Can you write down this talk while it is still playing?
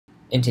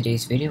In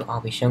today's video, I'll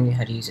be showing you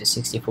how to use a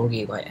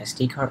 64GB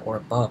SD card or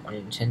above on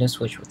a Nintendo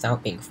Switch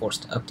without being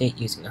forced to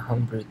update using a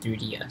Homebrewed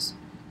 3DS.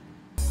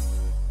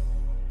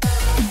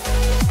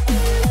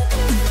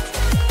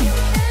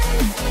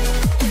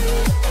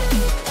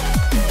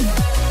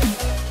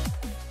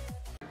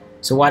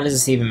 So why does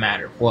this even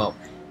matter? Well,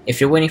 if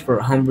you're waiting for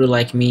a Homebrew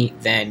like me,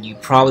 then you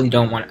probably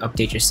don't want to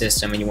update your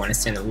system and you want to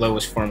send the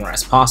lowest firmware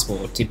as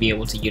possible to be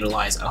able to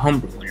utilize a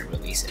Homebrew when it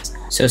releases.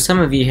 So some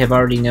of you have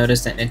already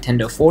noticed that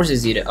Nintendo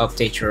forces you to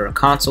update your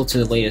console to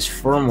the latest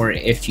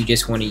firmware if you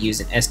just want to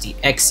use an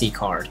SDXC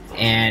card,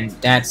 and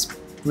that's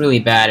really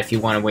bad if you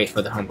want to wait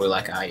for the Homebrew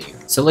like I do.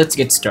 So let's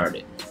get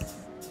started.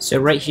 So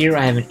right here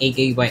I have an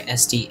 8GB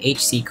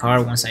SDHC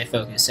card. Once I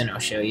focus in, I'll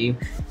show you.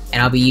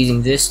 And I'll be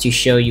using this to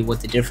show you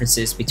what the difference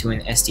is between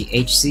the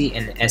SDHC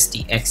and the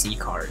SDXC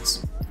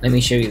cards. Let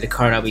me show you the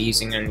card I'll be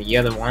using on the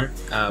other one.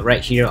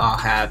 Right here I'll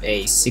have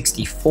a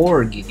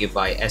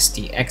 64GB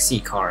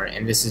SDXC card,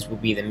 and this will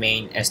be the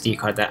main SD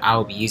card that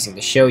I'll be using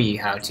to show you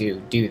how to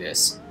do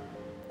this.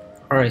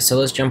 Alright, so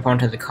let's jump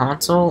onto the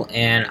console,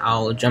 and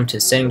I'll jump to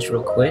settings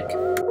real quick.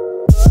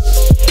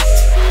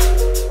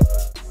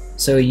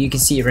 So you can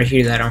see right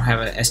here that I don't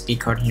have an SD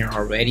card here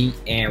already,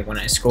 and when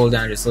I scroll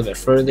down just a little bit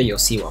further, you'll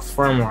see what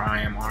firmware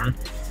I am on.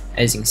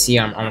 As you can see,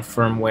 I'm on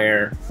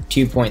firmware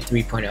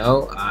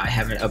 2.3.0. I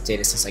haven't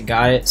updated since I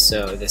got it,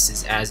 so this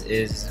is as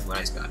is. This is what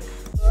I got it.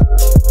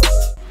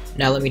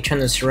 Now let me turn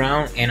this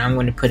around, and I'm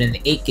going to put in the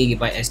 8GB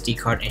SD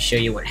card and show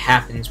you what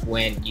happens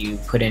when you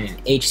put in an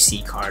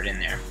HC card in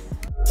there.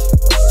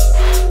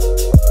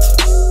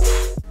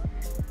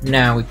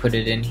 Now we put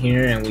it in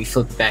here and we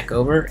flip it back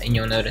over, and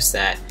you'll notice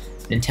that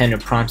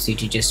Nintendo prompts you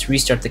to just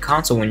restart the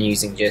console when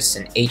using just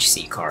an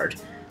HC card.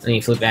 Let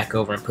me flip back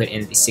over and put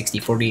in the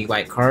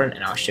 64GB card,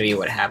 and I'll show you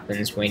what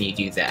happens when you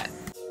do that.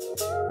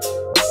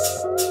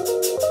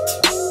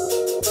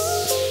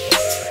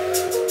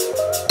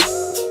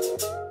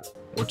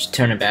 We'll just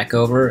turn it back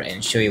over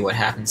and show you what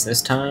happens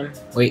this time.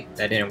 Wait,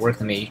 that didn't work.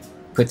 Let me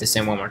put this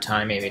in one more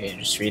time. Maybe I didn't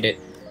just read it.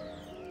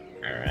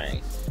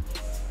 Alright.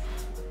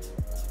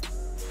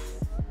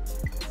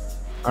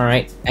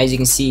 Alright, as you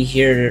can see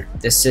here,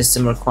 the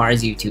system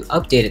requires you to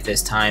update it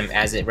this time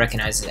as it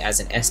recognizes it as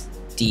an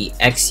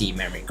SDXC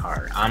memory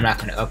card. I'm not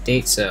going to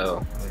update,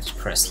 so let's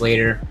press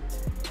later,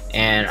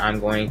 and I'm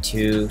going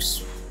to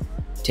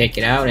take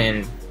it out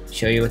and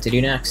show you what to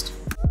do next.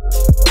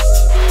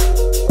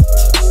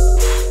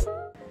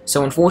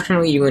 So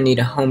unfortunately, you're going to need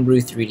a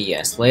Homebrewed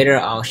 3DS. Later,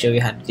 I'll show you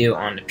how to do it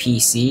on the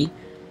PC,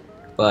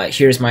 but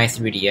here's my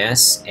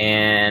 3DS,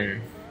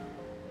 and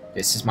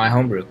this is my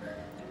Homebrew.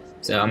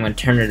 So I'm going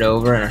to turn it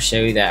over and I'll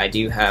show you that I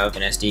do have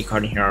an SD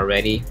card in here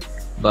already,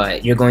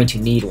 but you're going to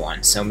need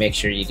one, so make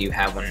sure you do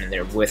have one in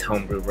there with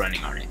Homebrew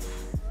running on it.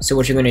 So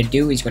what you're going to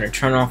do is you're going to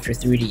turn off your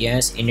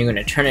 3DS and you're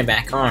going to turn it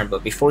back on,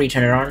 but before you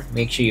turn it on,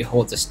 make sure you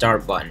hold the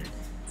start button.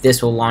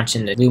 This will launch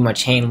into Luma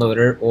Chain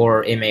Loader,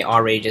 or it may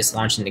already just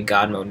launch into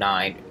God Mode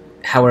 9.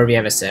 However you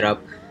have it set up,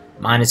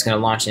 mine is going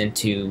to launch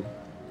into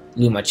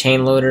Luma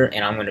Chain Loader,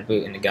 and I'm going to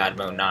boot into God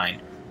Mode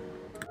 9.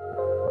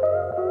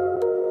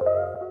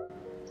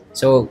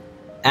 So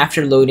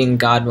after loading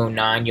God Mode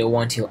 9, you'll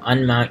want to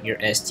unmount your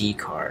SD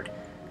card.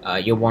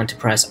 You'll want to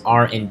press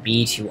R and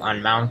B to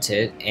unmount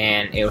it,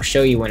 and it'll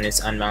show you when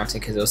it's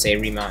unmounted because it'll say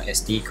remount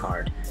SD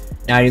card.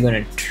 Now you're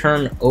going to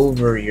turn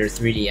over your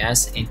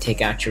 3DS and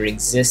take out your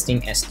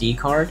existing SD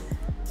card,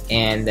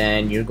 and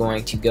then you're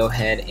going to go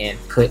ahead and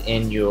put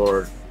in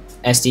your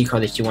SD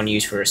card that you want to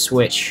use for a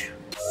Switch.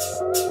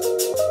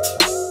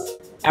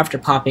 After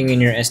popping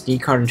in your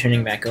SD card and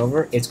turning back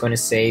over, it's going to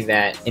say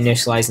that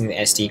initializing the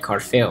SD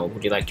card failed.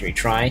 Would you like to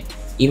retry?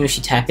 Even if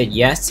you tap it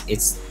yes,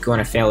 it's going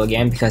to fail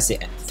again because the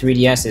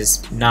 3DS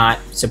is not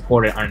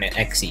supported on an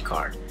XC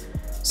card.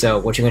 So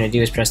what you're going to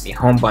do is press the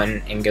home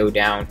button and go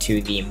down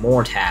to the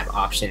More tab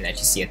option that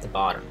you see at the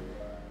bottom.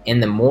 In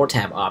the More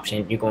tab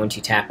option, you're going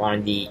to tap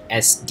on the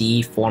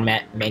SD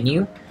format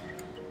menu,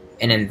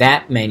 and in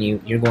that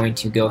menu, you're going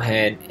to go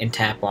ahead and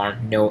tap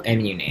on No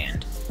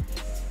Emunand.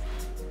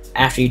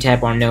 After you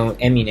tap on No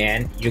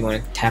Emunand, you're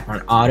going to tap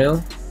on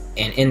Auto,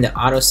 and in the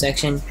Auto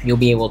section, you'll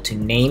be able to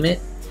name it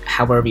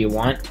however you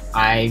want.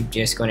 I'm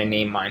just going to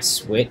name mine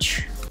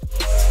Switch.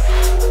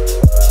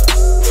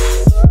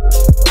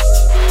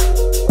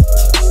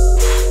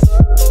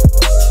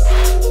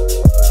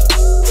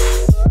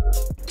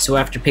 So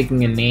after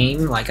picking a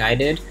name like I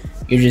did,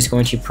 you're just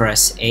going to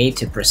press A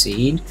to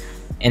proceed,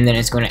 and then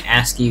it's going to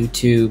ask you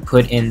to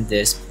put in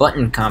this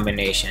button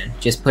combination.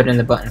 Just put in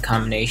the button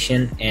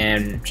combination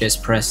and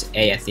just press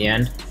A at the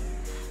end.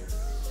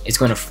 It's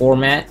going to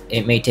format.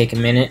 It may take a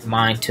minute.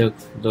 Mine took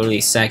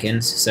literally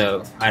seconds,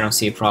 so I don't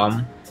see a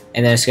problem.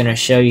 And then it's going to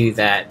show you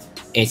that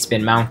it's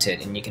been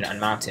mounted and you can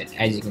unmount it.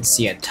 As you can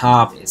see at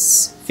top,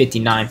 it's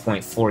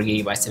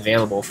 59.4GB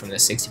available from the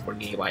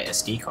 64GB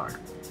SD card.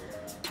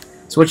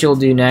 So what you'll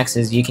do next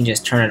is you can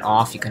just turn it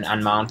off. You can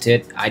unmount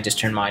it. I just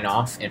turned mine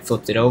off and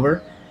flipped it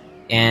over.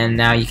 And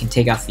now you can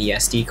take out the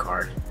SD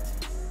card.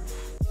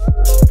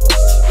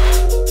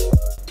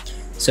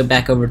 So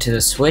back over to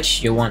the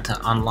Switch, you'll want to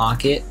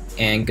unlock it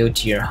and go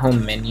to your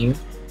home menu.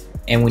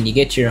 And when you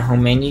get to your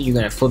home menu, you're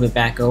going to flip it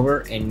back over,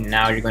 and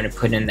now you're going to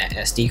put in that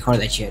SD card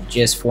that you had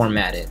just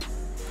formatted.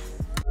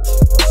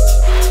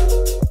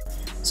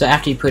 So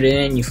after you put it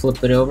in, you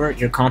flip it over,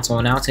 your console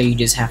will now tell you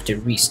just have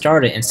to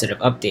restart it instead of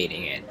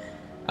updating it.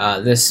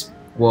 This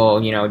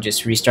will,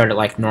 just restart it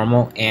like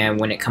normal, and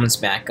when it comes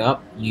back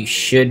up, you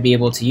should be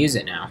able to use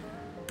it now.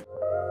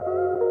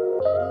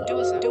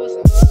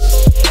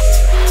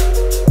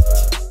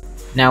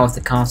 Now with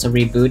the console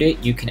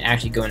rebooted, you can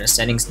actually go into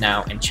settings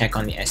now and check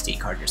on the SD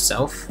card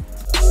yourself.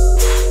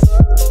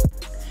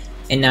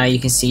 And now you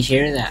can see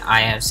here that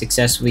I have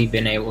successfully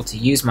been able to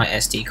use my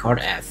SD card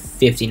at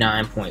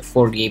 59.4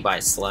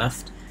 gigabytes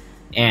left.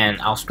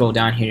 And I'll scroll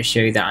down here to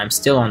show you that I'm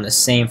still on the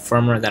same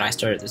firmware that I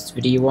started this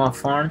video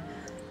off on.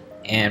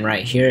 And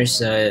right here it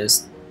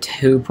says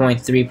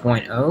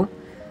 2.3.0.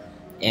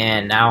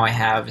 And now I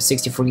have a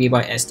 64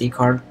 gigabyte SD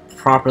card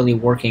properly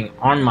working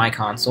on my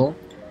console.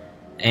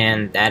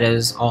 And that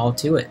is all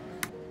to it.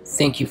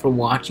 Thank you for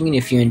watching, and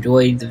if you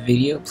enjoyed the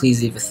video,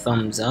 please leave a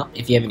thumbs up.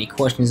 If you have any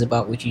questions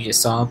about what you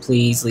just saw,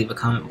 please leave a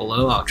comment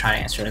below. I'll try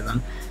to answer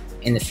them.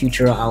 In the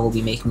future, I will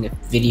be making a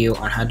video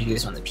on how to do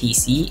this on the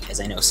PC, as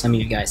I know some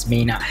of you guys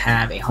may not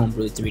have a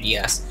Homebrewed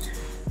 3DS.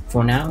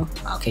 For now,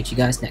 I'll catch you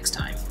guys next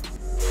time.